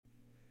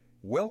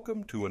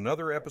Welcome to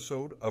another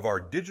episode of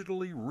our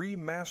digitally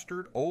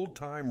remastered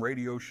old-time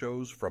radio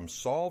shows from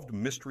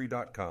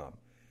SolvedMystery.com.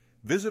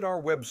 Visit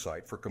our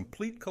website for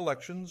complete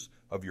collections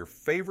of your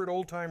favorite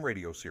old-time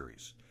radio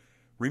series.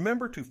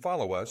 Remember to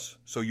follow us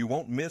so you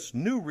won't miss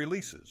new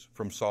releases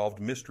from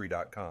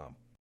SolvedMystery.com.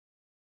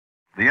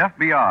 The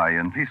FBI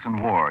in Peace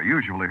and War,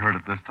 usually heard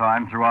at this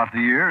time throughout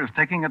the year, is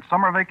taking its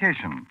summer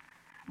vacation.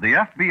 The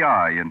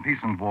FBI in Peace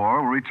and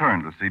War will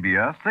return to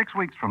CBS 6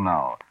 weeks from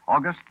now,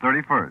 August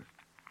 31st.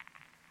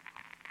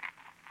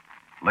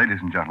 Ladies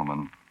and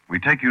gentlemen, we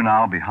take you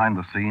now behind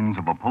the scenes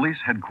of a police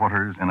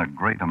headquarters in a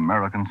great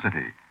American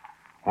city,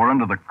 where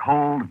under the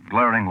cold,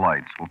 glaring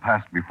lights will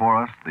pass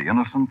before us the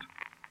innocent,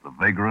 the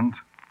vagrant,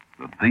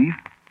 the thief,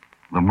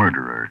 the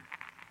murderer.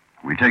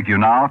 We take you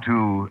now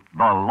to The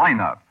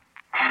Lineup.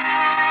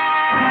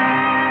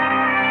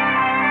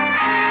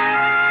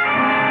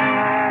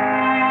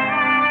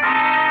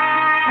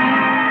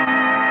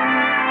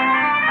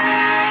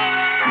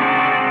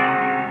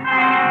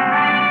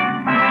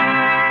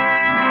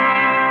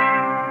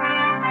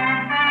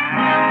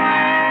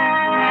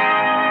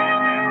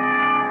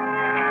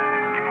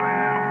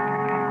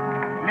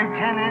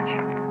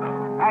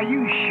 Are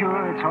you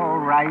sure it's all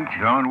right?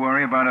 Don't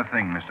worry about a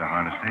thing, Mr.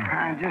 Hardesty.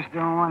 I just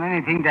don't want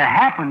anything to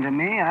happen to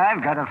me.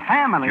 I've got a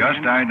family.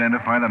 Just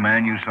identify the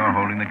man you saw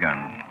holding the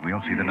gun. We'll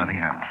see that nothing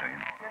happens to you.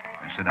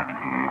 Now, sit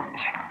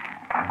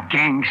down.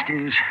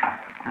 Gangsters.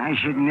 I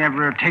should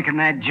never have taken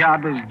that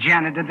job as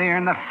janitor there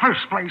in the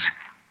first place.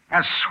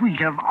 A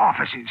suite of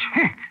offices.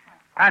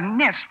 A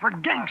nest for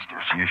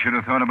gangsters. You should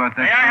have thought about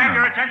that. May I have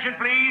your attention,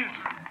 please?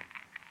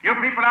 You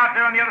people out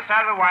there on the other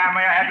side of the wire,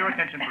 may I have your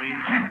attention, please?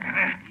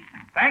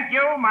 Thank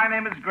you. My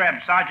name is Greb,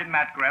 Sergeant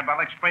Matt Greb. I'll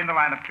explain the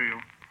lineup to you.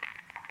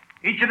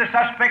 Each of the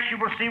suspects you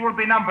will see will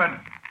be numbered.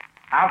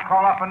 I'll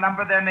call off a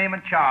number, their name,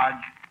 and charge.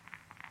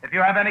 If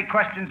you have any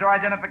questions or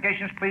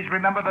identifications, please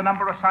remember the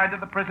number assigned to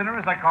the prisoner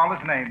as I call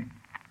his name.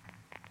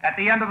 At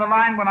the end of the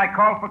line, when I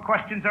call for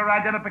questions or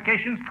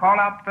identifications, call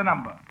out the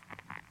number.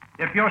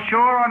 If you're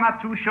sure or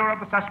not too sure of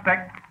the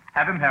suspect,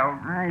 have him held.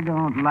 I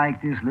don't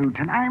like this,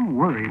 Lieutenant. I'm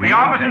worried. The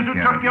officers who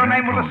took your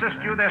name will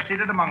assist you. They're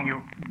seated among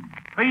you.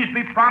 Please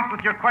be prompt with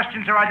your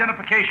questions or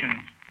identifications.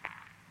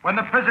 When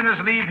the prisoners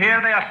leave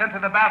here, they are sent to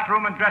the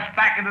bathroom and dressed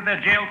back into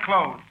their jail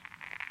clothes.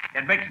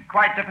 It makes it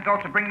quite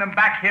difficult to bring them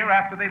back here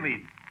after they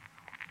leave.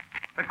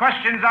 The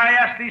questions I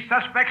ask these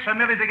suspects are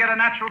merely to get a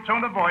natural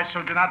tone of voice,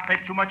 so do not pay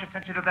too much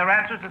attention to their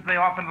answers, as they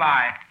often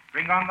lie.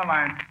 Bring on the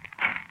line.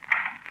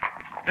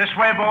 This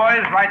way,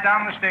 boys, right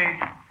down the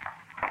stage.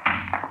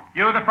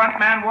 You, the front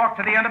man, walk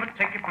to the end of it,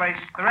 take your place.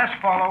 The rest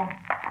follow.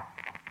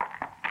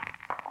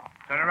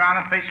 Turn around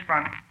and face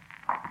front.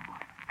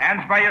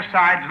 Hands by your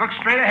sides. Look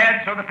straight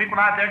ahead so the people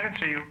out there can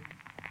see you.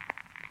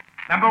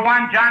 Number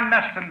 1, John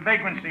Meston,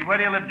 vagrancy. Where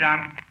do you live,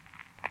 John?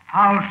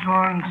 House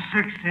on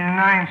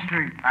 69th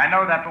Street. I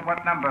know that, but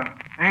what number?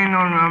 Ain't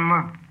no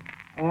number.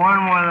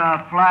 One with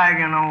a flag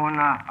and over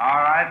now.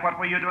 All right. What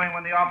were you doing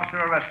when the officer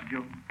arrested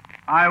you?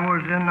 I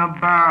was in a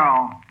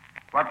barrel.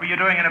 What were you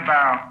doing in a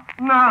barrel?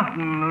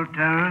 Nothing,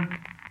 Lieutenant.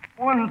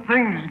 When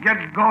things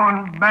get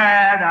going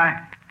bad,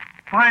 I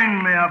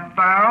find me a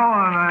barrel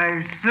and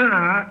I sit in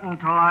it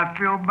until I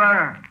feel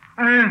better.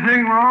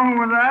 Anything wrong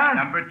with that?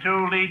 Number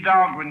 2, Lee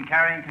Dahlgren,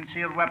 carrying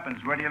concealed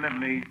weapons. Where do you live,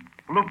 Lee?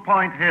 Blue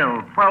Point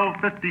Hill,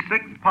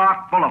 1256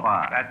 Park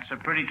Boulevard. That's a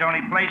pretty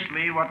tony place,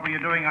 Lee. What were you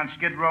doing on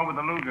Skid Row with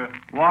the Luger?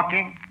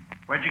 Walking?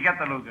 Where'd you get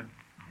the Luger?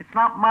 It's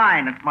not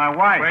mine, it's my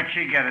wife. Where'd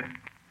she get it?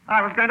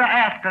 I was going to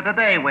ask her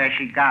today where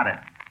she got it.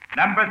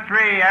 Number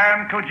 3,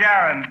 Aram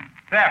Kojaran,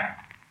 theft.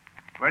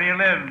 Where do you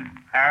live,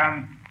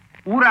 Aram?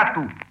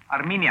 Uratu,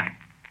 Armenia.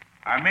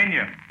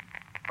 Armenia.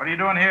 What are you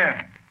doing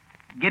here?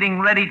 Getting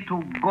ready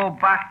to go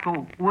back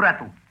to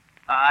Uratu,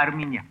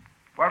 Armenia.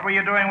 What were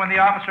you doing when the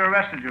officer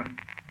arrested you?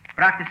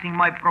 Practicing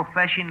my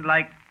profession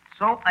like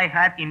so I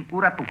had in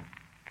Uratu,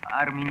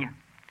 Armenia.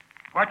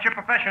 What's your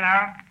profession,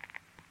 Aram?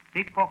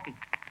 Pickpocket.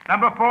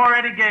 Number 4,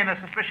 Eddie Gaynor,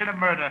 suspicion of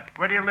murder.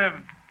 Where do you live?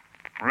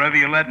 Wherever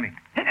you led me.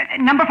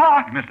 Number 4.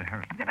 Mr.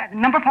 Harris.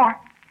 Number 4.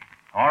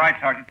 All right,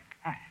 Sergeant.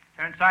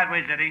 Turn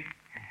sideways, Eddie.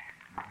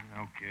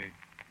 Okay.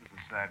 This is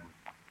sideways.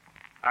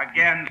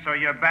 Again, so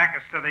your back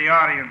is to the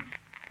audience.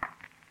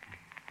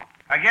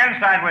 Again,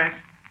 sideways.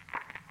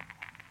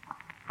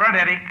 Front,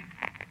 Eddie.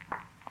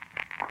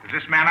 Is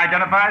this man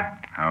identified?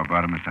 How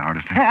about it, Mr.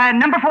 Hardesty?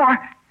 Number 4.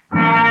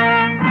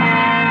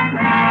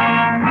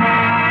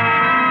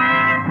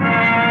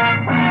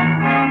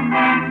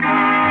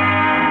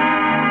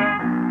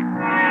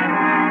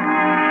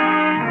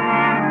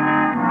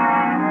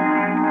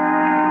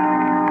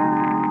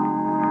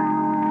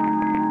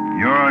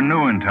 You're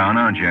new in town,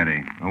 aren't you,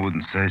 Eddie? I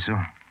wouldn't say so.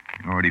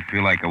 I already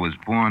feel like I was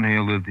born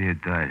here, lived here,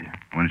 died here.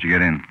 When did you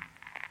get in?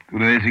 2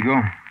 days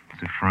ago.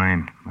 It's a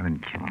frame. I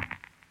didn't kill him.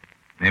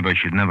 Maybe I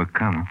should never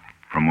come. Huh?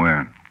 From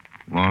where?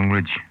 Long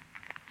Ridge.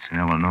 It's in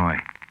Illinois.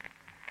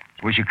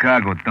 It's where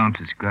Chicago dumps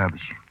its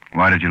garbage.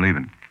 Why did you leave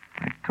it?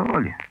 I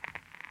told you.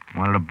 I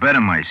wanted to better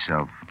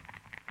myself.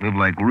 Live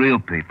like real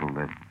people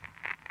live.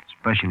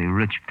 Especially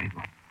rich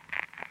people.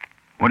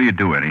 What do you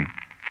do, Eddie?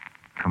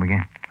 Come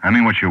again? I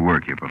mean, what's your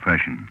work, your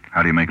profession?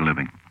 How do you make a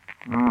living?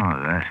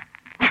 Oh, that.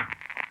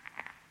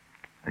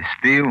 I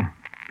steal,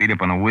 beat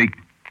up on a week.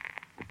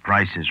 The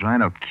price is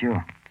right, I'll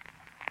kill.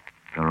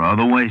 There are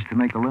other ways to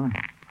make a living.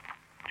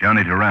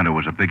 Johnny Taranto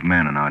was a big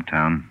man in our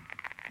town.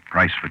 The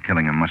price for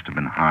killing him must have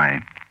been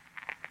high.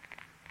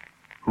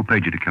 Who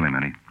paid you to kill him,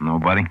 Eddie?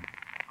 Nobody.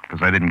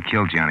 Because I didn't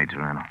kill Johnny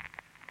Taranto.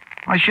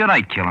 Why should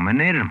I kill him? I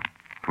needed him.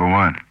 For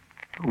what?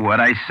 What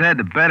I said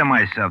to better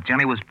myself.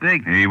 Johnny was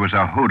big. He was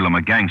a hoodlum,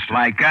 a gangster.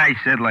 Like I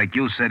said, like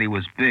you said, he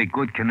was big.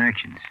 Good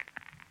connections.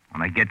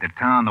 When I get to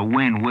town, the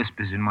wind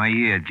whispers in my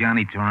ear,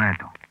 Johnny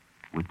Taranto.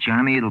 With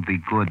Johnny, it'll be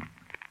good.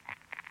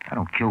 I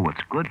don't kill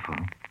what's good for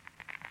me.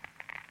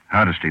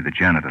 Hardesty, the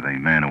janitor, the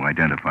man who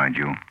identified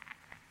you,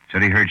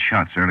 said he heard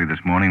shots early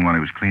this morning while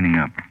he was cleaning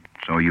up.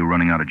 Saw you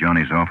running out of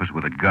Johnny's office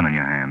with a gun in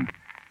your hand.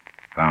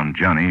 Found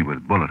Johnny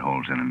with bullet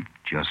holes in him.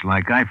 Just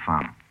like I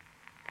found him.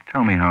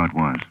 Tell me how it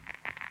was.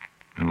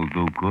 It'll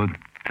do good.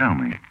 Tell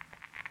me.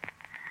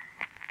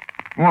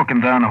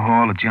 Walking down the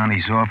hall of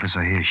Johnny's office,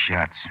 I hear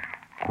shots.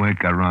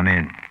 Quick, I run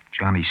in.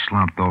 Johnny's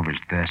slumped over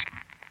his desk.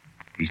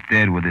 He's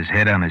dead with his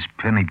head on his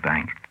penny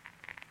bank.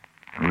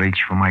 I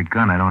reach for my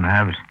gun. I don't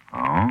have it.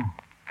 Oh?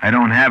 I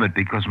don't have it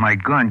because my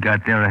gun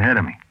got there ahead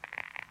of me.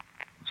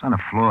 It's on the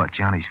floor at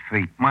Johnny's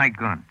feet. My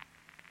gun.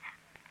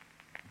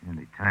 And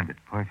they timed it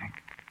perfect.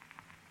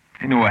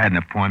 They knew I had an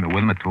appointment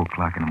with him at 2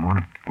 o'clock in the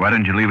morning. Why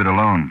didn't you leave it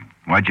alone?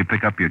 Why'd you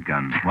pick up your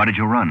gun? Why did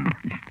you run?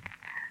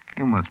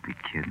 You must be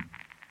kidding.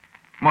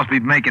 Must be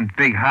making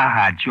big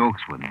ha-ha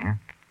jokes with me, huh?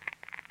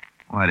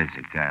 Why does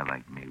a guy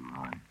like me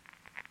run?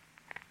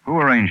 Who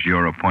arranged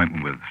your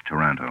appointment with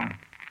Taranto?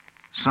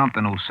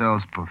 Something who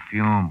sells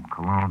perfume,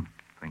 cologne,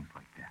 things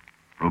like that.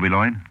 Ruby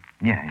Lloyd?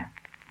 Yeah.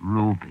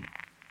 Ruby.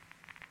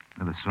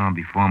 Never saw him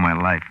before in my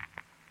life.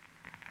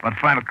 About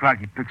 5 o'clock,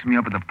 he picks me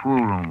up at the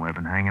pool room where I've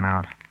been hanging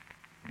out.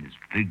 In his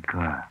big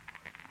car.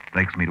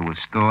 Takes me to his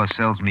store,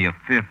 sells me a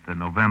fifth of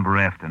November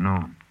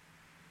afternoon.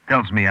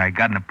 Tells me I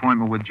got an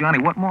appointment with Johnny.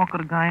 What more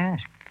could a guy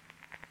ask?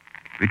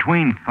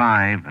 Between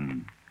 5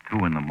 and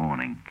 2 in the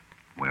morning,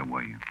 where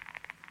were you?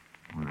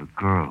 With a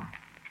girl.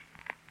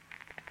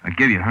 I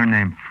give you her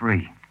name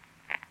free.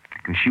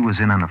 Because she was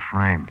in on the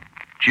frame.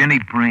 Jenny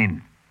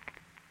Breen.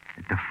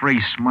 At the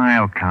free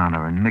smile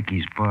counter in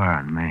Mickey's bar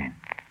in Maine.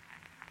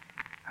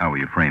 How were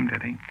you framed,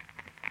 Eddie?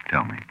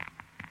 Tell me.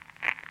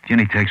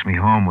 Jenny takes me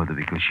home with her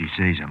because she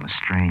sees I'm a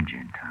stranger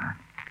in town.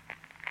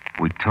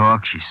 We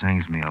talk, she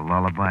sings me a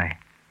lullaby.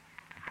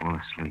 I fall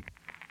asleep.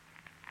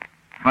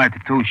 5 to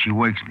 2, she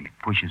wakes me,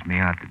 pushes me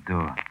out the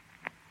door.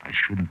 I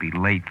shouldn't be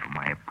late for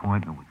my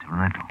appointment with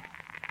Taranto.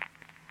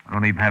 I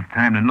don't even have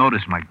time to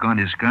notice my gun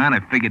is gone. I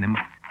figured him...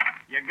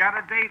 You got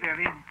a date,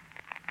 Eddie.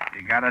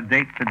 You got a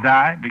date to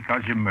die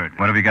because you're murdered.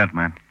 What have you got,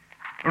 man?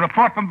 A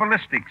report from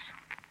ballistics.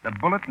 The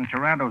bullet in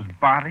Taranto's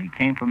body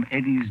came from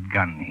Eddie's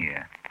gun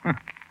here.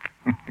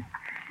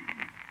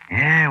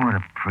 Yeah, what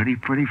a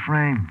pretty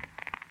frame.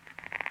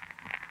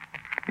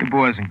 You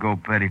boys can go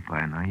petty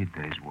pie now. Your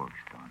day's work's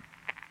done.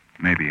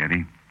 Maybe,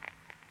 Eddie.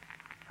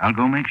 I'll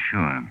go make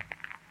sure.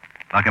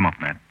 Lock him up,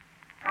 Matt.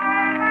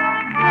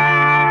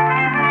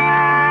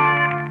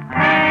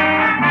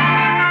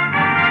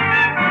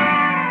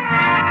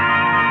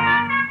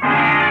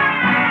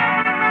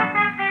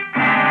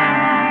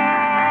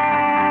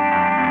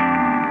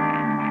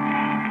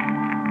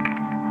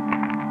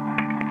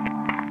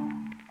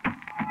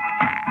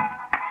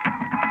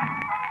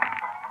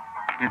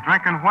 You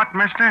drinking what,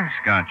 mister?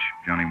 Scotch,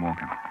 Johnny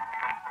Walker.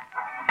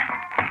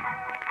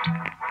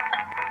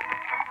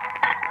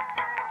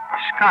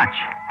 Scotch.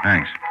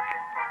 Thanks.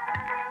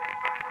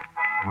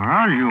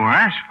 Well, you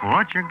asked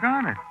for it, you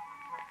got it.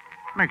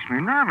 Makes me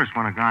nervous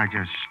when a guy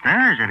just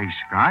stares at his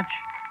scotch.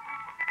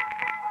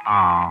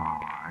 Oh,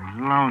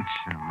 he's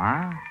lonesome,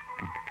 huh?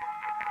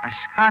 A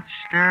scotch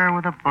stare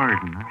with a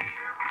burden, huh?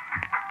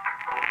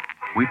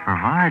 We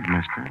provide,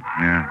 mister.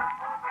 Yeah.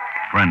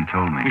 Friend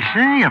told me. You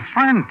see, a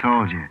friend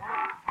told you.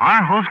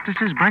 Our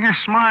hostesses bring a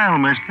smile,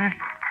 mister.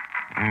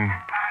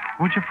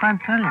 What'd your friend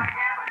tell you?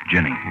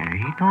 Jenny. Yeah,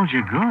 he told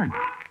you good.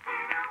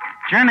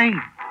 Jenny.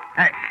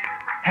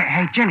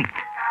 Hey, Jenny.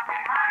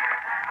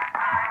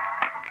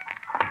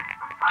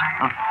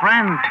 A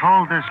friend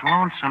told this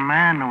lonesome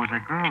man there was a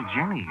girl,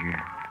 Jenny,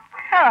 here.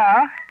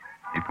 Hello.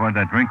 He poured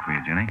that drink for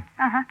you, Jenny.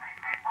 Uh-huh.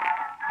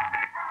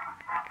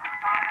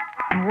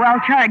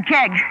 Well-tried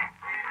keg.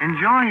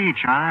 Enjoy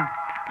each other.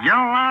 Yell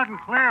loud and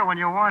clear when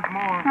you want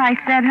more. I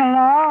said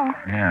hello.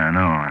 Yeah, I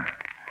know. I'm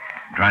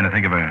trying to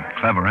think of a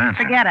clever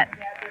answer. Forget it.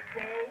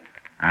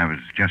 I was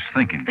just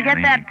thinking, Forget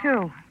Jenny. that,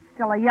 too.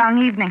 Still a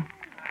young evening.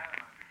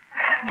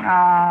 Give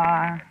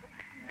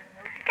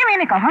me a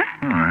nickel, huh?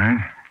 All right.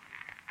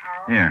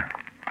 Here.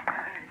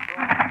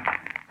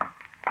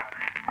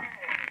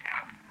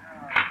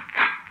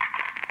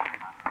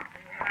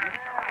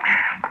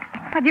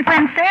 What'd your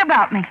friend say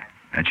about me?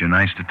 That you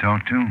nice to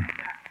talk to?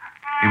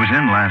 He was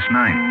in last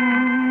night.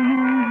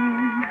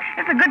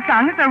 It's a good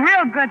song. It's a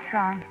real good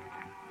song.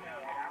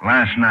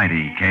 Last night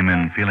he came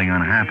in feeling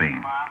unhappy.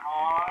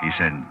 He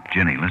said,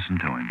 Jenny, listen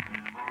to him.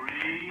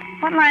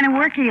 What line of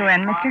work are you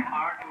in, mister?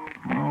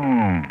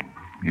 Oh,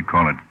 you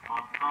call it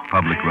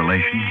public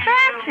relations?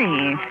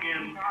 Fancy.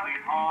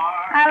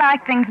 I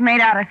like things made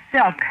out of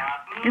silk.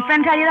 Your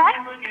friend tell you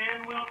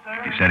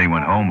that? He said he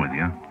went home with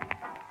you.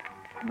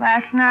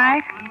 Last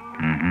night?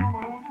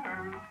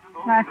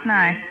 Mm-hmm. Last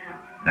night.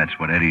 That's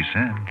what Eddie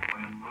said.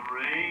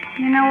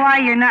 You know why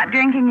you're not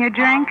drinking your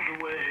drink?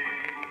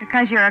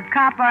 Because you're a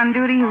cop on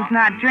duty who's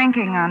not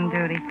drinking on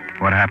duty.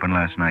 What happened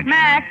last night,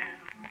 Mac.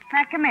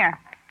 Mac, come here.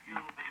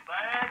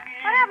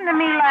 What happened to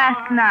me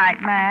last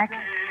night, Mac?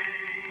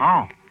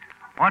 Oh,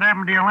 what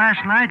happened to you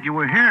last night? You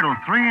were here till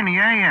 3 in the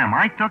a.m.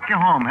 I took you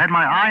home. Had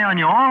my eye on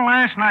you all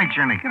last night,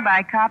 Jenny.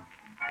 Goodbye, cop.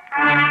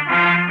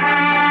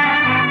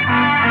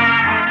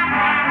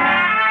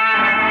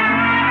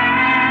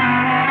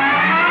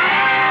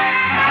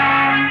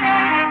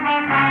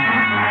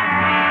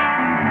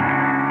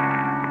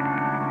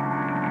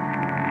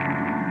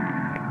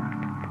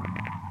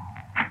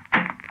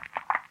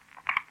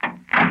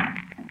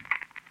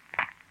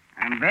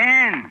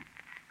 Ben.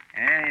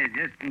 Hey,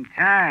 just in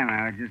time.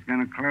 I was just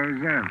going to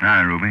close up.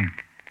 Hi, Ruby.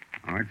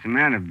 What's the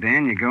matter,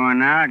 Ben? You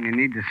going out and you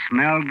need to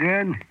smell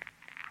good?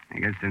 I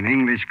guess an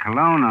English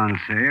cologne on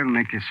sale will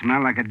make you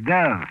smell like a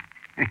dove.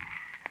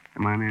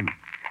 Come on in.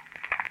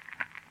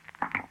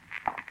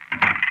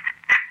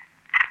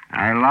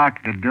 I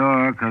locked the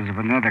door because if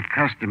another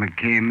customer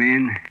came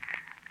in,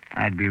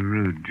 I'd be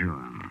rude to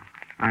him.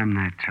 I'm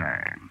that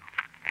tired.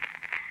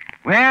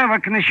 Well,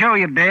 what can I show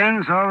you,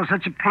 Ben? It's always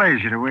such a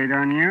pleasure to wait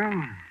on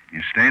you.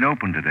 You stayed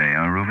open today,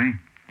 huh, Ruby?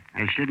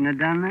 I shouldn't have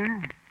done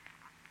that.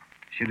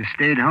 Should have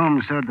stayed home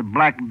and sewed the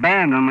black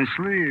band on my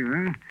sleeve,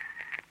 huh?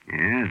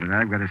 Yes, but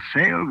I've got a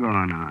sale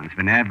going on. It's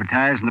been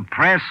advertised in the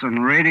press,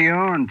 on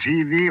radio, and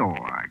TV.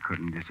 Oh, I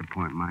couldn't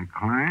disappoint my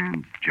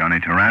clients. Johnny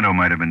Taranto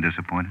might have been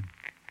disappointed.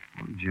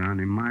 Well,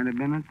 Johnny might have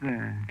been at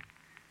that.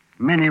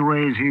 In many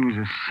ways, he was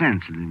a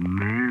sensitive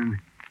man.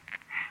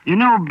 You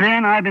know,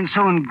 Ben, I've been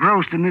so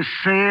engrossed in this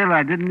sale,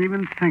 I didn't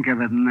even think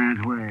of it in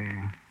that way.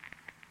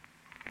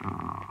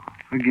 Oh,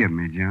 forgive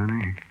me,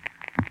 Johnny.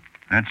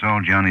 That's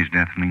all Johnny's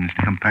death means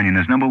to Companion,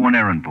 his number one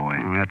errand boy.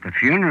 Well, at the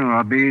funeral,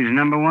 I'll be his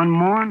number one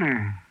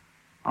mourner.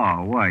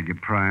 Oh, why'd you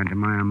pry into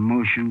my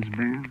emotions,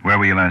 Ben? Where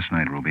were you last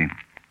night, Ruby?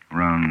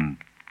 Around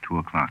 2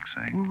 o'clock,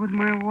 say. Well, with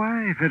my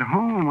wife at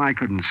home. I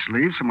couldn't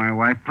sleep, so my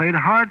wife played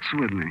hearts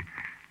with me.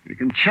 You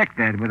can check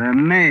that with her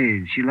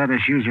maid. She let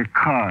us use her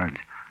cards.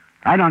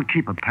 I don't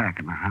keep a pack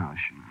in the house,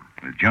 you know.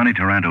 With Johnny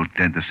Taranto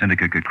dead, the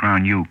syndicate could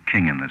crown you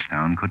king in this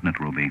town, couldn't it,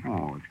 Ruby?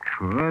 Oh, it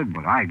could,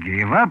 but I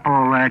gave up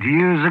all that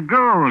years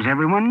ago, as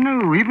everyone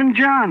knew, even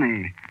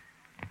Johnny.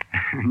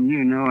 And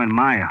you know, in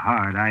my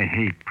heart, I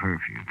hate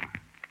perfume.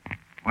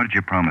 What did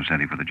you promise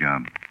Eddie for the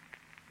job?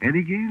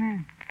 Eddie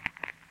Gaynor?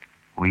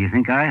 Well, you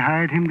think I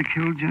hired him to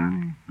kill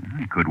Johnny?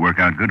 It could work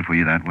out good for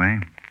you that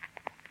way.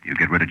 You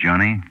get rid of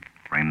Johnny,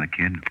 frame the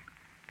kid,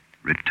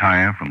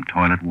 retire from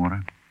toilet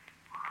water.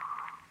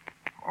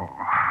 Oh,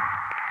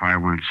 if I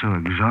weren't so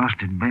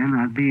exhausted, Ben,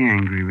 I'd be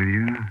angry with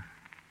you.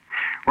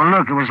 Well,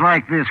 look, it was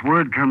like this.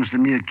 Word comes to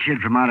me a kid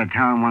from out of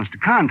town wants to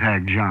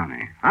contact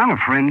Johnny. I'm a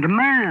friend to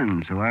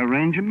man, so I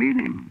arrange a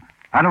meeting.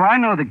 How do I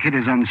know the kid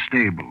is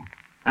unstable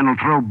and will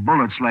throw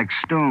bullets like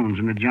stones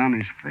into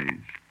Johnny's face?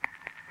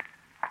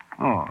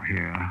 Oh,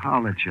 here,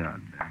 I'll let you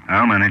out, Ben.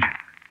 I'll manage.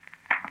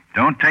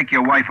 Don't take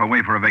your wife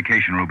away for a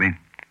vacation, Ruby.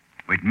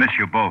 We'd miss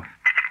you both.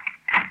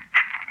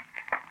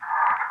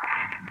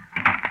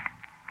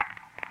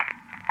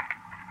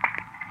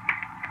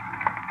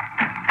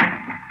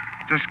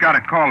 Just got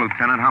a call,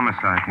 Lieutenant.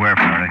 Homicide. Where,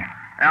 Faraday?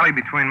 Alley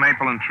between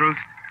Maple and Truth,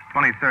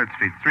 23rd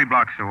Street, 3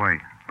 blocks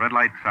away. Red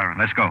light siren.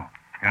 Let's go.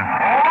 Yeah.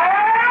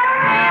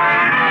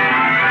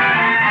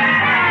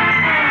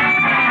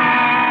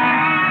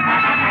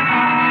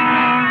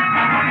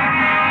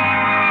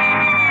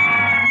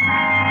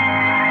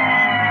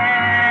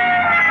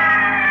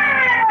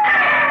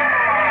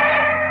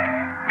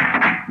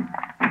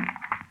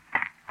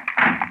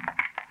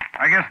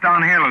 I guess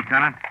down here,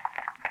 Lieutenant.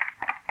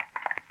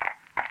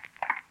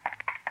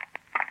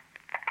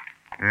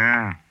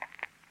 Yeah,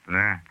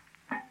 there.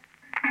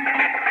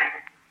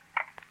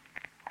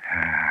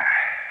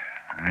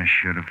 I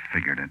should have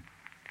figured it.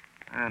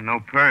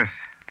 No purse.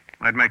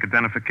 Might make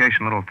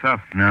identification a little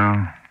tough.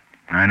 No,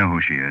 I know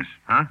who she is.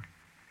 Huh?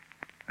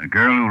 A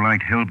girl who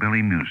liked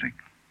hillbilly music.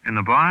 In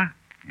the bar?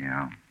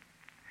 Yeah.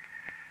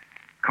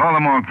 Call the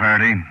morgue,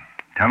 Faraday.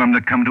 Tell them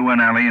to come to an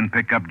alley and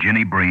pick up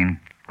Ginny Breen.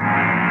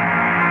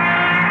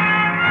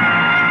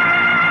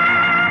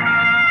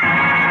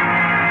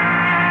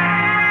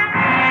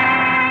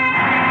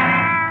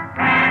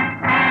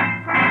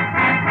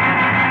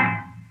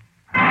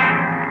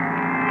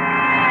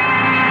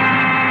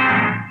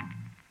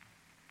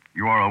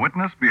 You are a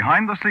witness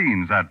behind the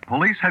scenes at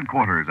police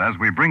headquarters as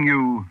we bring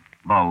you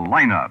The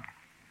Lineup.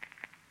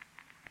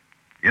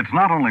 It's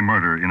not only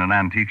murder in an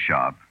antique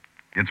shop,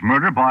 it's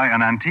murder by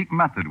an antique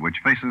method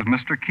which faces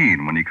Mr.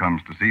 Keene when he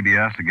comes to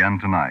CBS again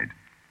tonight.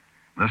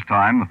 This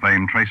time, the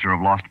famed tracer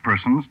of lost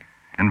persons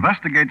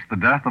investigates the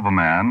death of a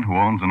man who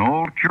owns an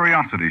old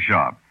curiosity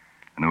shop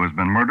and who has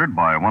been murdered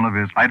by one of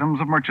his items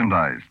of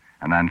merchandise,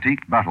 an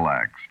antique battle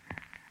axe.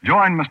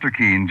 Join Mr.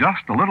 Keene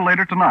just a little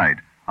later tonight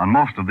on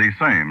most of these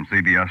same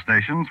CBS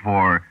stations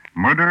for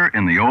Murder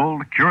in the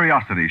Old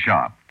Curiosity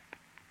Shop.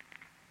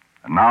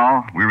 And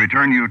now we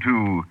return you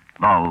to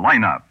the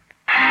lineup.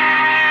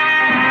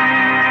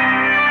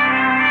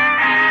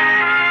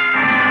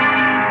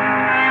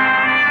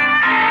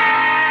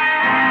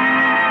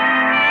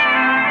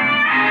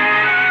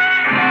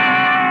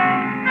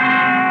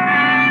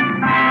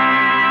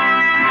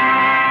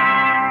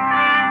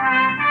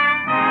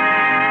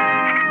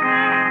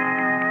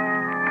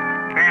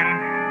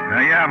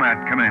 Yeah,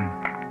 Matt, come in.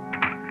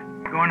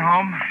 Going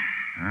home?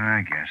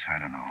 I guess. I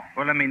don't know.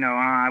 Well, let me know.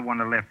 I want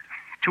a lift.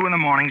 2 in the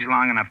morning's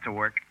long enough to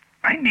work.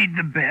 I need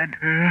the bed.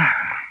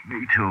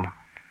 Me too.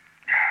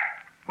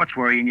 What's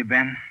worrying you,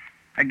 Ben?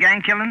 A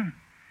gang killing?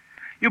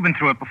 You've been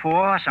through it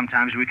before.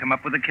 Sometimes we come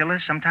up with a killer,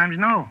 sometimes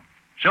no.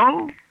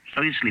 So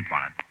you sleep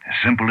on it. As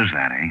simple as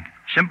that, eh?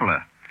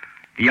 Simpler.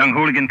 A young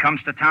hooligan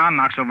comes to town,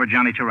 knocks over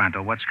Johnny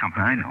Taranto. What's comfort?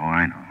 I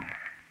know.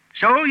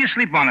 So you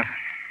sleep on it.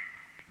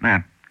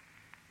 Matt,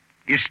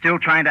 You're still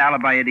trying to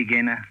alibi Eddie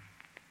Gaynor?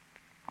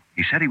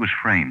 he said he was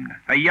framed.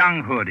 A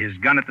young hood, his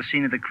gun at the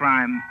scene of the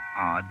crime.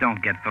 Oh,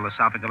 don't get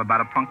philosophical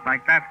about a punk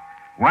like that.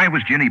 Why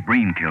was Jenny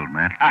Breen killed,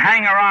 Matt? A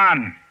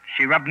hanger-on.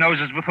 She rubbed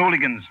noses with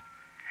hooligans.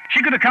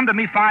 She could have come to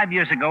me 5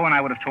 years ago, and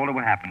I would have told her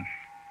what happened.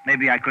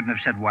 Maybe I couldn't have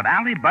said what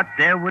alley, but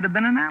there would have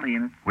been an alley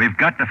in it. We've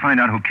got to find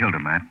out who killed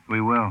him, Matt. We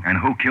will. And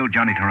who killed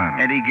Johnny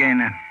Taranto. Eddie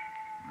Gaynor.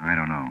 I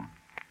don't know.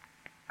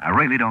 I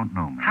really don't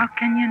know, Matt. How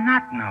can you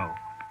not know?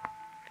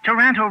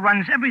 Taranto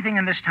runs everything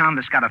in this town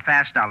that's got a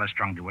fast dollar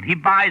strung to it. He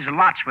buys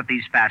lots with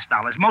these fast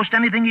dollars, most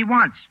anything he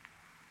wants.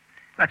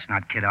 Let's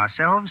not kid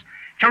ourselves.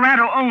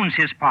 Taranto owns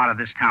his part of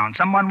this town.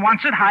 Someone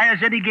wants it, hires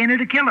Eddie Gaynor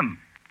to kill him.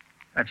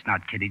 Let's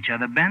not kid each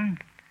other, Ben.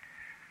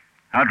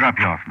 I'll drop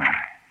you off, Matt.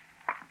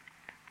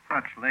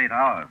 Such late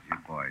hours, you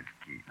boys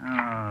keep.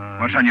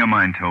 What's on your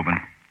mind, Tobin?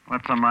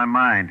 What's on my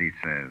mind, he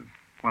says.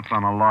 What's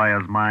on a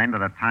lawyer's mind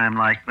at a time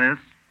like this,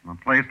 in a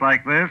place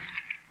like this,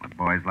 with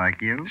boys like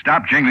you?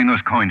 Stop jingling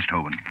those coins,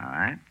 Tobin. All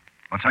right.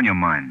 What's on your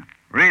mind?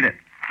 Read it.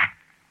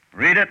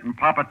 Read it and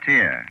pop a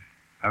tear.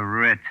 A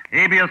writ.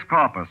 Habeas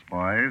corpus,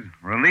 boys.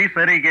 Release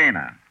Eddie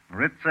Gaynor.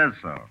 Writ says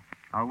so.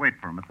 I'll wait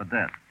for him at the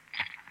desk.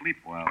 Sleep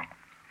well.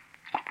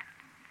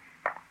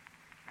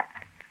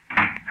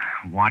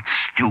 What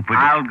stupid...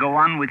 I'll go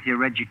on with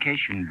your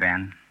education,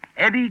 Ben.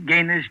 Eddie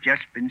Gaynor's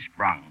just been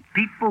sprung.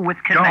 People with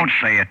connections.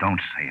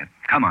 Don't say it.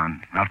 Come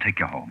on, I'll take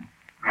you home.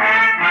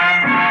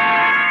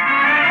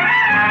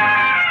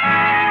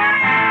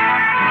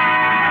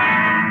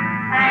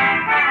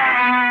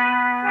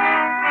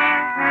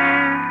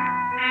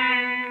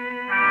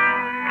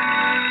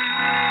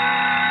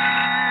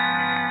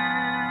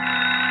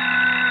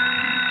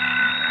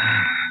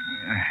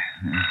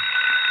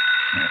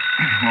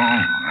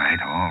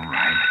 All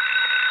right.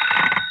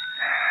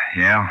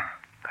 Yeah?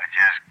 I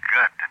just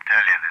got to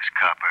tell you this,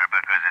 Copper,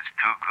 because it's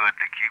too good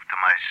to keep to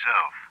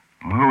myself.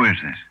 Who is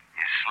this?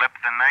 You slept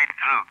the night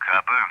through,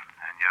 Copper,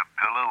 and your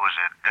pillow was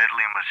a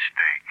deadly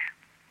mistake.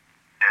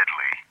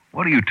 Deadly.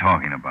 What are you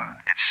talking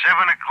about? It's 7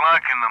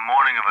 o'clock in the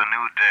morning of a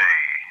new day,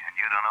 and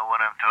you don't know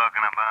what I'm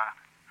talking about?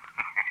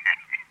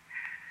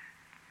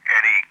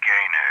 Eddie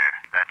Gaynor,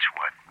 that's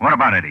what. What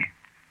about Eddie?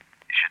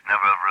 You should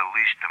never have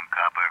released him,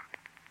 Copper,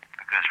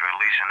 because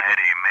releasing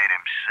Eddie made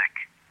him sick.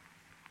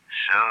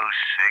 So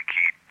sick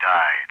he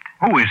died.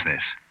 Who is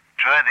this?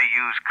 Try the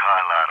used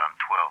car lot on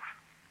 12th.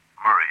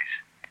 Murray's.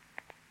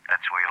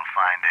 That's where you'll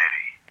find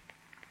Eddie.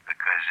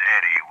 Because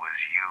Eddie was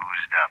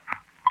used up.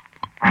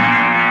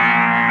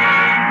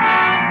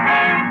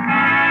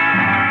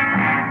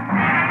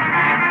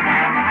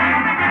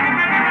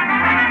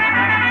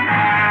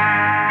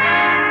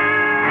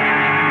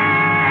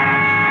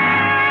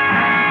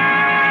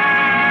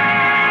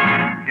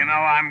 You know,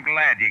 I'm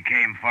glad you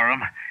came for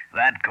him.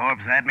 That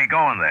corpse had me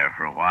going there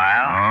for a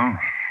while. Oh?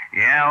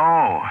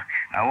 Yeah,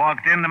 I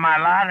walked into my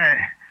lot.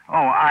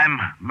 I'm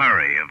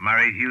Murray of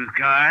Murray's Used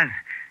Cars.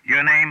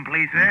 Your name,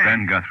 please, sir?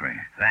 Ben Guthrie.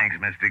 Thanks,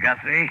 Mr.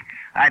 Guthrie.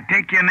 I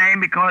take your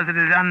name because it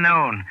is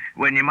unknown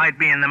when you might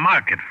be in the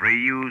market for a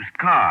used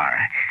car.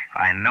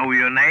 I know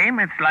your name.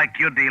 It's like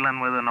you're dealing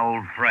with an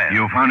old friend.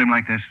 You found him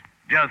like this?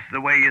 Just the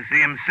way you see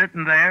him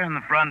sitting there in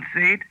the front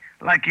seat,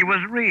 like he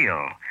was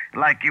real,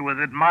 like he was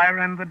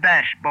admiring the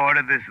dashboard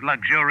of this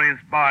luxurious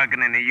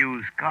bargain in a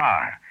used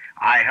car.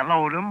 I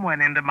helloed him,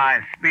 went into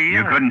my spiel.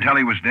 You couldn't tell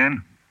he was dead?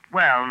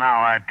 Well,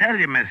 now, I tell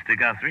you, Mr.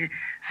 Guthrie,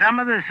 some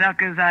of the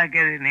suckers I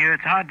get in here,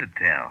 it's hard to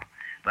tell.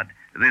 But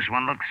this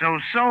one looks so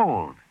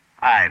sold.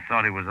 I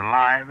thought he was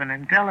alive and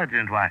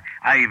intelligent. Why,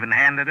 I even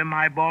handed him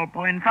my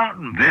ballpoint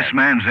fountain pen. This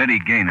man's Eddie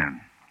Gaynor.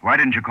 Why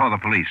didn't you call the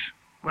police?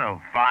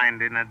 Well,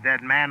 finding a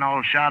dead man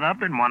all shot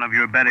up in one of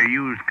your better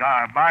used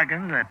car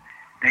bargains, that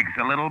takes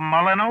a little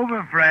mulling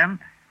over, friend.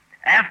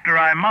 After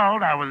I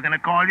mulled, I was going to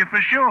call you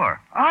for sure.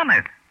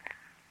 Honest.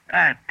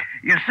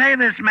 You say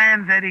this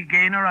man's Eddie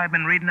Gaynor I've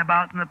been reading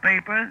about in the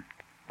paper?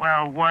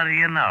 Well, what do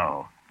you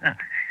know?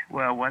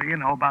 Well, what do you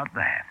know about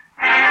that?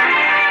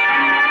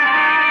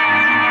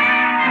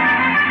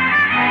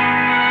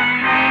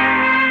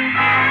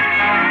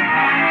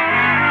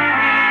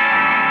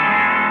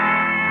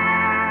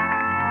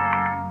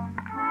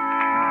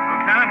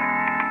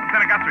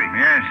 Lieutenant Guthrie.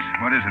 Yes,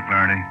 what is it,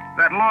 Flaherty?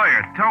 That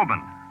lawyer,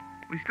 Tobin.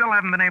 We still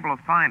haven't been able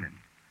to find him.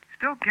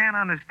 Still can't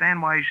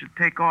understand why he should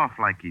take off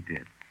like he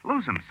did.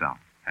 Lose himself.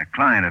 A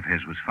client of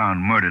his was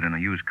found murdered in a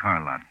used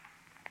car lot.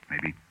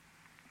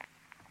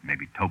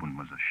 Maybe Tobin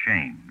was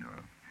ashamed,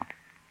 or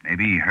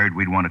maybe he heard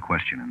we'd want to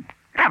question him.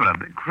 Yeah, but a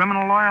big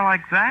criminal lawyer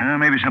like that?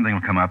 Maybe something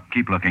will come up.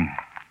 Keep looking.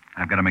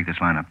 I've got to make this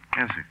lineup.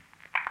 Yes, sir.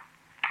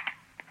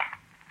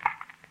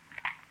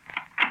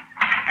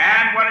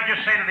 And what did you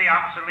say to the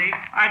officer, Lee?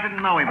 I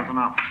didn't know he was an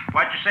officer.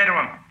 What'd you say to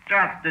him?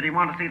 Just, did he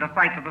want to see the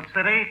sights of the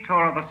city,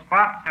 tour of the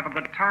spots, have a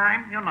good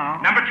time? You know.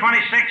 Number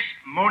 26,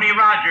 Mooney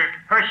Roger,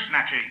 purse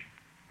snatching.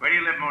 Where do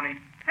you live, Mooney?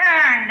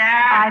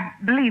 I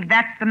believe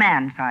that's the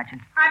man,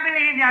 Sergeant. I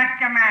believe that's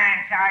the man,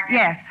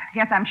 Sergeant.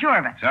 Yes, I'm sure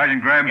of it.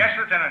 Sergeant Greb. Yes,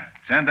 Lieutenant.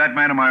 Send that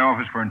man to my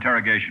office for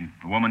interrogation.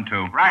 The woman,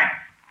 too. Right.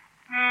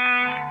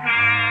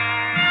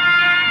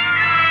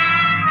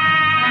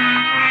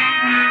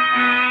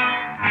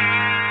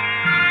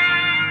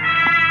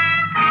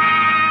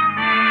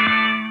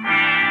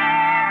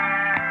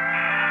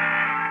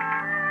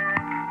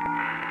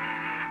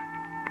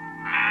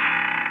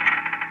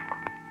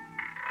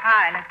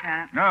 Hi,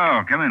 Lieutenant.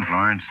 Oh, come in,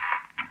 Florence.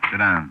 Sit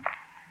down.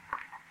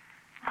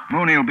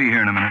 Mooney will be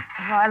here in a minute.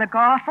 Do I look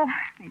awful?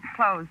 These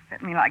clothes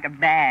fit me like a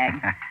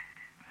bag.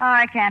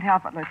 I can't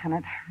help it,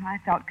 Lieutenant. I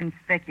felt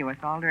conspicuous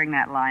all during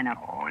that lineup.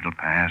 Oh, it'll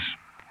pass.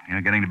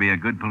 You're getting to be a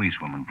good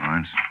policewoman,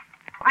 Florence.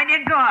 I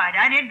did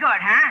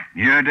good, huh?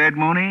 You did,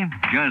 Mooney?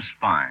 Just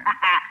fine.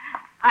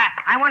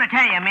 I want to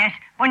tell you, miss,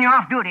 when you're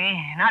off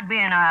duty, not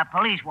being a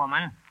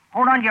policewoman,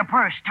 hold on to your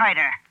purse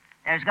tighter.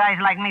 There's guys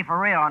like me for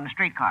real on the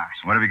streetcars.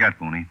 What have you got,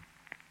 Mooney?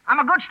 I'm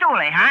a good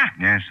stoolie, huh?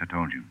 Yes, I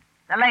told you.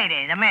 The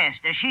lady, the miss,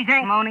 does she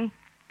think... Mooney,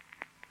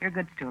 you're a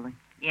good stoolie.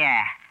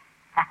 Yeah.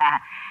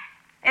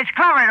 It's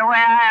clever the way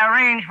I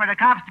arranged for the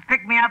cops to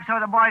pick me up so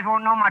the boys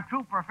won't know my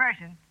true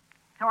profession,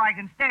 so I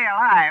can stay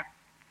alive.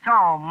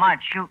 So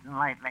much shooting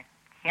lately.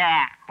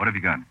 Yeah. What have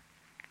you got?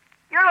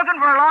 You're looking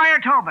for a lawyer,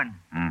 Tobin.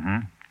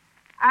 Mm-hmm.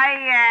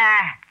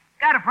 I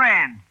got a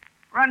friend.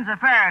 Runs a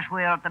Ferris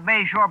wheel at the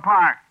Bayshore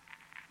Park.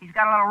 He's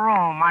got a little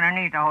room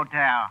underneath the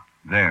hotel.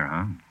 There,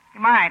 huh? You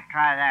might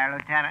try there,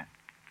 Lieutenant.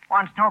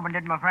 Once Tobin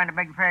did my friend a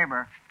big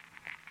favor.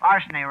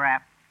 Larceny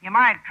rap. You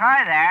might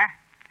try there.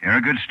 You're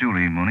a good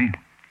stoolie, Mooney.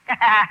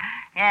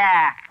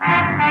 Yeah.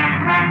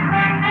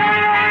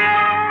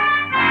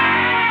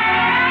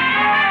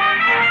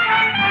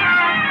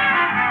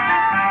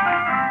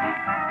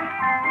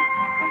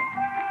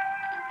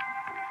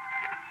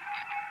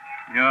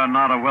 You're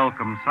not a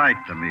welcome sight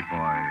to me,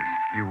 boys.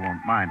 You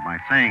won't mind my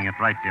saying it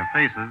right to your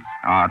faces.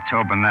 Oh,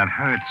 Tobin, that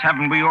hurts.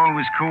 Haven't we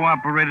always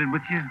cooperated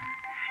with you?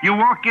 You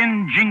walk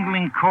in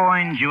jingling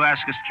coins, you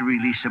ask us to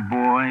release a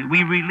boy.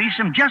 We release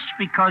him just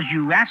because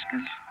you ask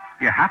us.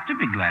 You have to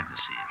be glad to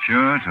see it.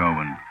 Sure,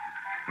 Tobin.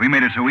 We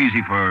made it so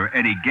easy for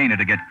Eddie Gaynor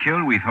to get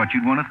killed, we thought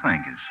you'd want to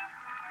thank us.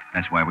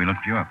 That's why we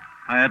looked you up.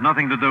 I had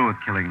nothing to do with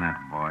killing that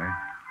boy.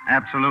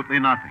 Absolutely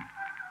nothing.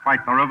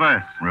 Quite the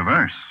reverse.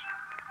 Reverse?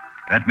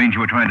 That means you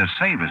were trying to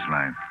save his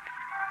life.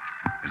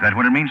 Is that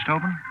what it means,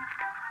 Tobin?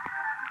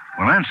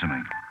 Well, answer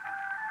me.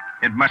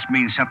 It must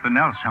mean something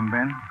else, huh,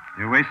 Ben?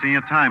 You're wasting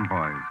your time,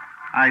 boys.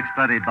 I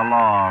studied the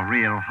law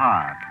real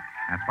hard.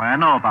 That's why I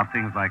know about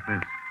things like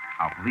this.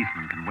 How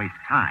policemen can waste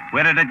time.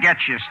 Where did it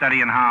get you,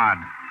 studying hard?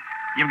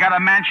 You've got a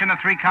mansion, a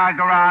 3-car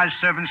garage,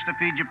 servants to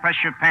feed you, press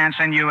your pants,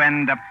 and you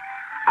end up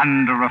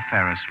under a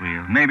Ferris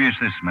wheel. Maybe it's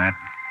this, Matt.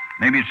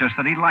 Maybe it's just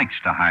that he likes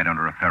to hide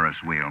under a Ferris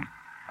wheel.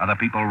 Other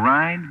people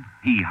ride,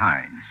 he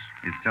hides.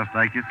 It's just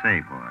like you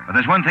say, boy. But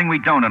there's one thing we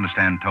don't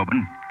understand,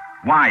 Tobin.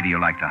 Why do you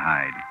like to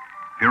hide?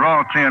 If you're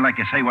all clear like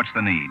you say, what's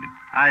the need?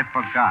 I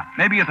forgot.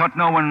 Maybe you thought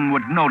no one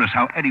would notice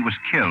how Eddie was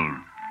killed.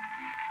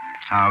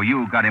 How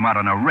you got him out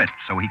on a writ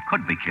so he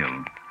could be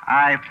killed.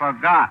 I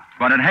forgot.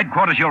 But at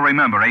headquarters you'll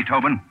remember, eh,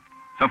 Tobin?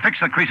 So fix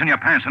the crease in your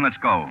pants and let's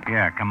go.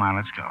 Yeah, come on,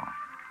 let's go.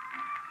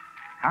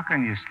 How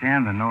can you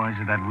stand the noise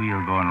of that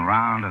wheel going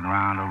round and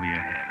round over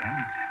your head,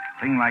 huh?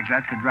 Thing like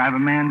that could drive a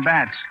man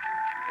bats.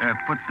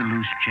 Put the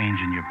loose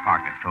change in your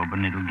pocket,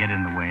 Tobin. It'll get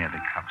in the way of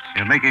the cuffs.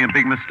 You're making a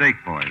big mistake,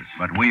 boys.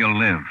 But we'll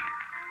live.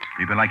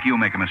 People like you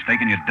make a mistake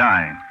and you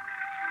die.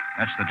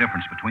 That's the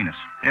difference between us.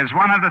 There's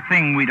one other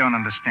thing we don't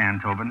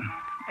understand, Tobin.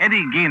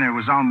 Eddie Gaynor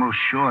was almost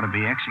sure to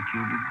be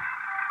executed.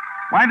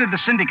 Why did the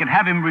syndicate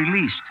have him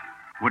released?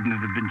 Wouldn't it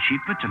have been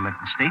cheaper to let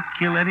the state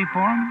kill Eddie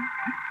for him?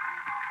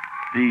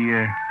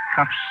 The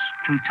cuffs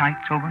too tight,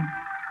 Tobin?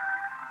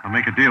 I'll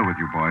make a deal with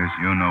you, boys.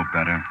 You know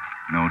better.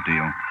 No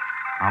deal.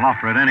 I'll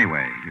offer it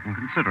anyway. You can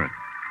consider it.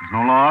 There's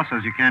no law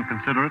says you can't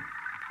consider it.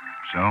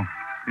 So?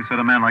 You said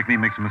a man like me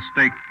makes a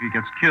mistake, he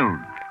gets killed.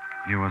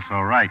 You were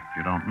so right,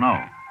 you don't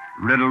know.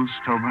 Riddles,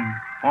 Tobin?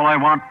 All I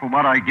want for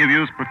what I give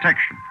you is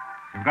protection.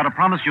 You've got to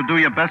promise you'll do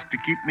your best to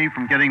keep me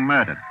from getting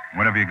murdered.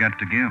 What have you got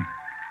to give?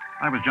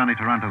 I was Johnny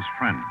Taranto's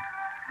friend.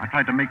 I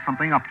tried to make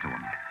something up to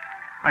him.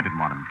 I didn't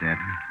want him dead.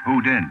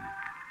 Who did?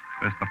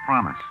 There's the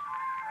promise.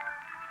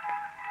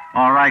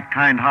 All right,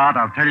 kind heart,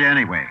 I'll tell you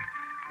anyway.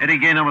 Eddie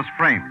Gaynor was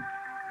framed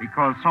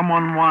because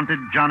someone wanted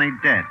Johnny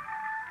dead.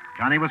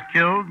 Johnny was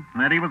killed,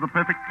 and Eddie was the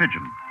perfect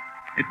pigeon.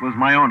 It was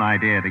my own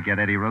idea to get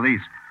Eddie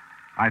released.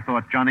 I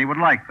thought Johnny would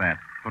like that,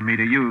 for me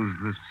to use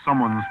this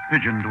someone's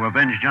pigeon to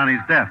avenge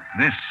Johnny's death.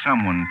 This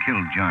someone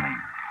killed Johnny.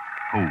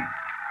 Who?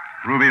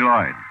 Ruby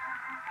Lloyd.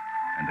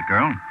 And the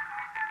girl?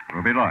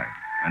 Ruby Lloyd.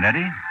 And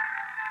Eddie?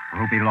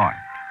 Ruby Lloyd.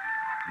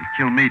 He'd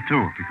kill me,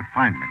 too, if he could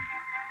find me.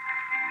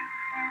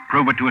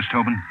 Prove it to us,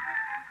 Tobin.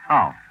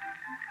 How?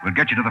 We'll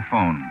get you to the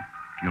phone.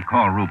 You'll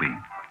call Ruby.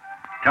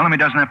 Tell him he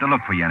doesn't have to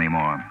look for you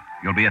anymore.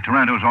 You'll be at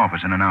Taranto's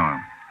office in an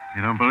hour.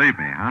 You don't believe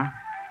me, huh?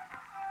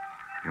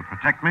 You'll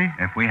protect me?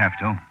 If we have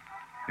to.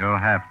 You'll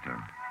have to.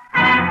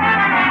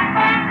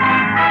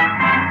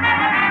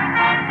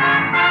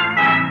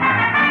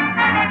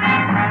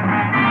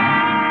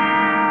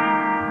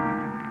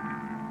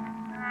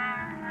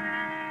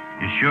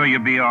 You sure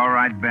you'll be all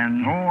right,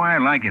 Ben? Oh, I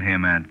like it here,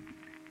 Matt.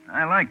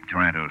 I like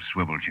Taranto's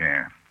swivel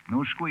chair.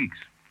 No squeaks.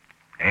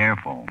 Air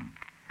foam.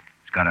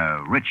 It's got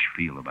a rich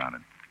feel about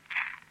it.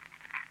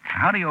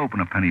 How do you open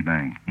a penny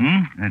bank?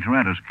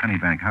 Taranto's penny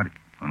bank. How do you...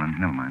 Oh, no,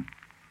 never mind.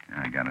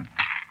 I got it.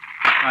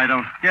 I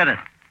don't get it.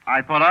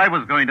 I thought I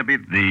was going to be...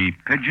 The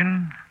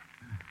pigeon?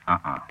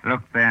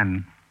 Look,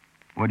 Ben,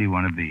 what do you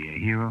want to be, a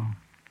hero?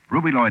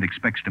 Ruby Lloyd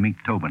expects to meet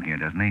Tobin here,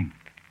 doesn't he?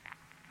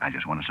 I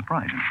just want to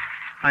surprise him.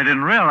 I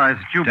didn't realize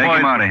that you Take boys...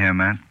 him out of here,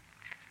 Matt.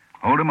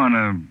 Hold him on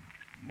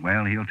a...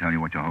 Well, he'll tell you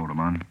what you hold him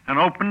on. An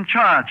open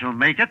charge will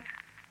make it.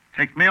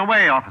 Take me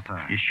away,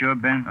 officer. You sure,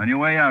 Ben? On your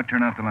way out,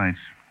 turn out the lights.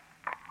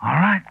 All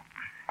right.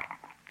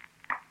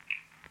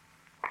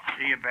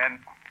 See you, Ben.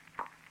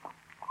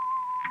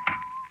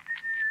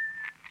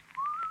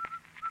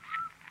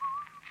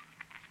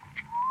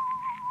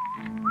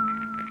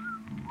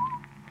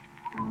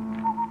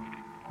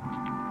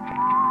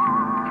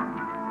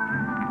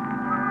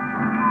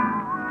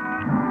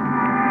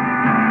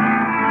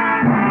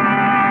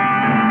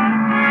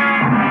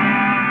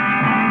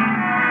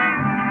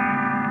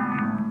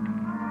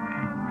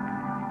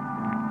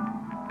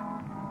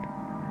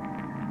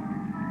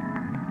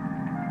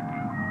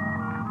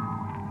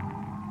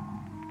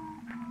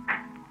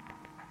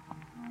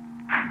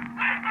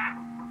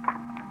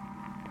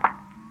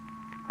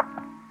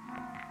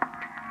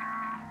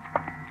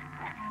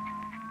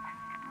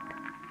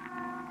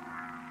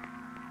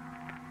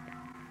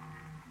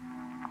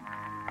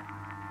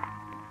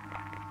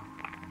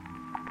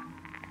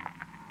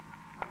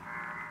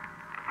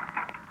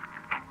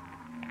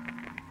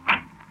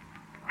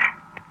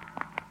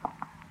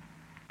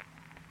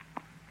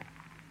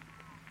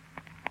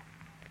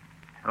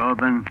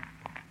 Tobin?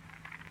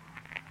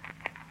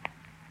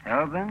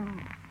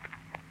 Tobin?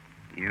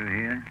 You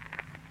here?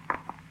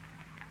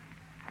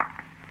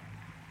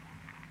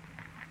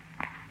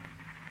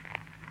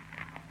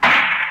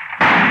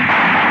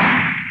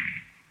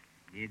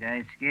 Did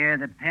I scare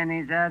the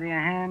pennies out of your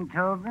hand,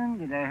 Tobin?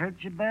 Did I hurt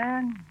you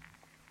bad?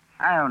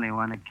 I only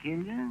want to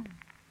kill you.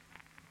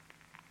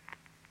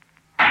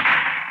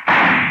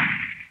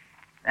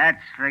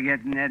 That's for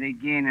getting Eddie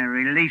Gaynor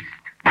released.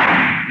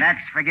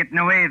 That's for getting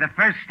away the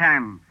first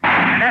time.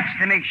 And that's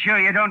to make sure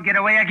you don't get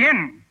away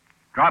again.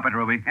 Drop it,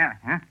 Ruby. Yeah,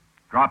 huh?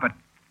 Drop it.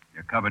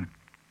 You're covered.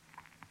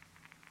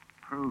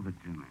 Prove it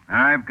to me.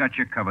 I've got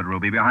you covered,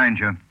 Ruby. Behind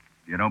you.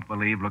 If you don't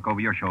believe, look over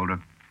your shoulder.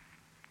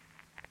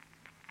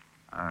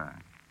 All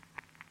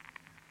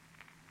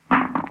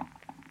right.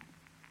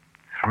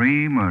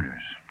 3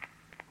 murders.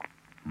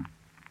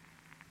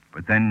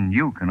 But then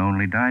you can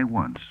only die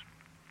once.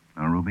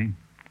 Now, Ruby,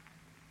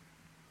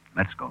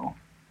 let's go.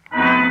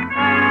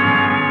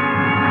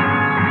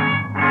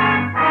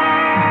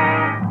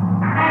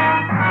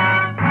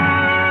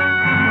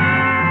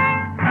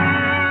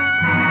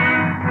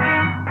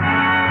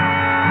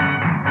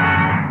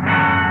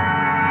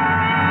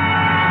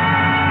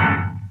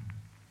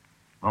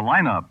 The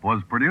lineup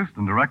was produced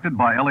and directed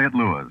by Elliott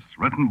Lewis,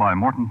 written by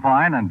Morton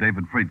Fine and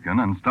David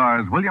Friedkin, and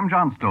stars William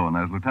Johnstone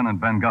as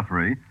Lieutenant Ben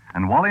Guthrie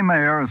and Wally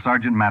Mayer as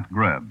Sergeant Matt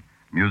Grebb.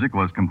 Music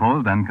was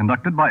composed and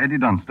conducted by Eddie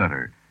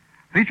Dunstetter.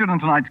 Featured in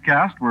tonight's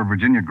cast were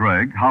Virginia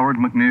Gregg, Howard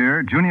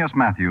McNear, Junius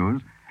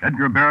Matthews,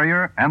 Edgar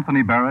Barrier,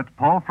 Anthony Barrett,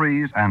 Paul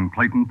Freese, and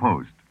Clayton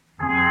Post.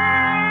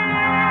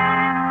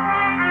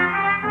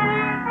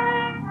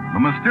 The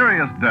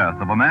mysterious death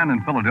of a man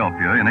in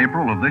Philadelphia in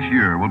April of this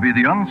year will be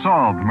the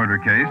unsolved murder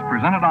case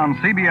presented on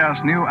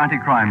CBS' new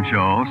anti-crime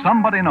show,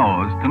 Somebody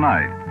Knows,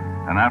 tonight.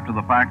 And after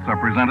the facts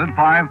are presented,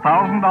 $5,000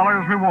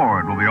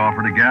 reward will be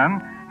offered again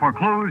for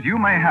clues you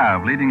may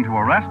have leading to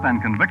arrest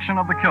and conviction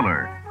of the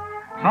killer.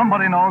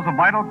 Somebody knows a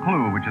vital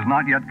clue which has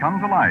not yet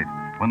come to light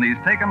when these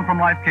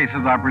taken-from-life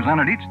cases are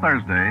presented each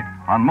Thursday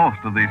on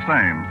most of these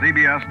same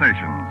CBS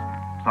stations.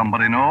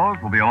 Somebody Knows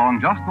will be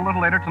along just a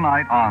little later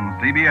tonight on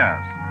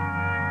CBS.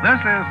 This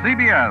is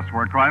CBS,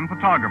 where crime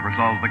photographer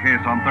solves the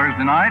case on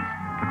Thursday night,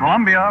 the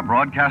Columbia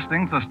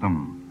Broadcasting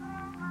System.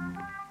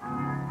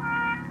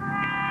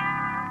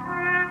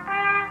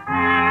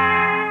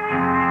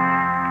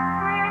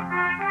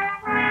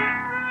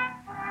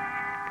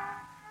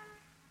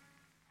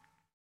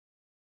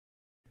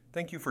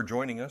 Thank you for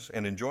joining us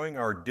and enjoying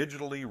our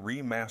digitally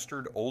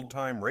remastered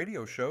old-time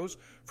radio shows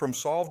from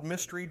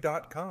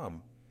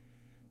SolvedMystery.com.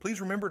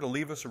 Please remember to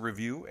leave us a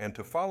review and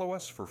to follow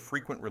us for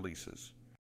frequent releases.